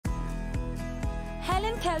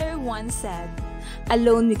Helen Keller once said,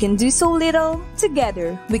 "Alone we can do so little,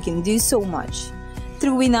 together we can do so much."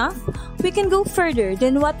 True enough, we can go further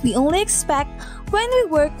than what we only expect when we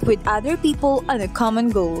work with other people on a common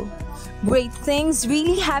goal. Great things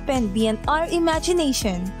really happen beyond our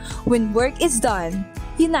imagination when work is done,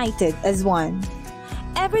 united as one.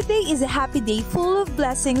 Every day is a happy day full of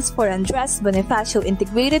blessings for Andres Bonifacio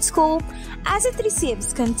Integrated School as it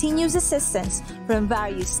receives continuous assistance from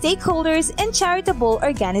various stakeholders and charitable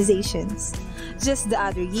organizations. Just the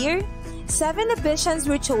other year, 7 ambitions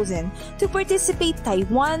were chosen to participate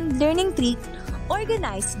Taiwan Learning Trip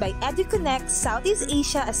organized by EduConnect Southeast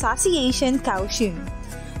Asia Association Kaohsiung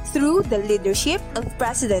through the leadership of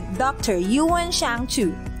President Dr. Yuan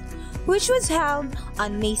Shangchu, which was held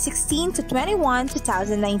on May 16 to 21,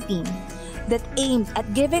 2019, that aimed at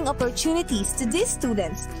giving opportunities to these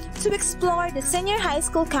students to explore the senior high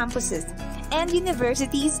school campuses and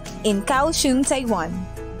universities in Kaohsiung, Taiwan.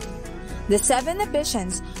 The 7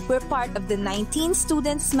 ambitions were part of the 19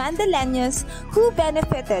 students Mandalenians who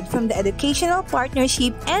benefited from the educational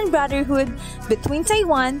partnership and brotherhood between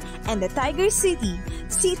Taiwan and the Tiger City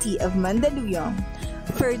of Mandaluyong.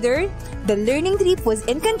 Further, the learning trip was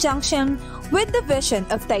in conjunction with the vision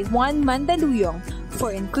of Taiwan Mandaluyong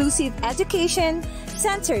for inclusive education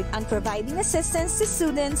centered on providing assistance to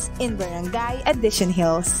students in Barangay Addition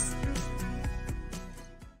Hills.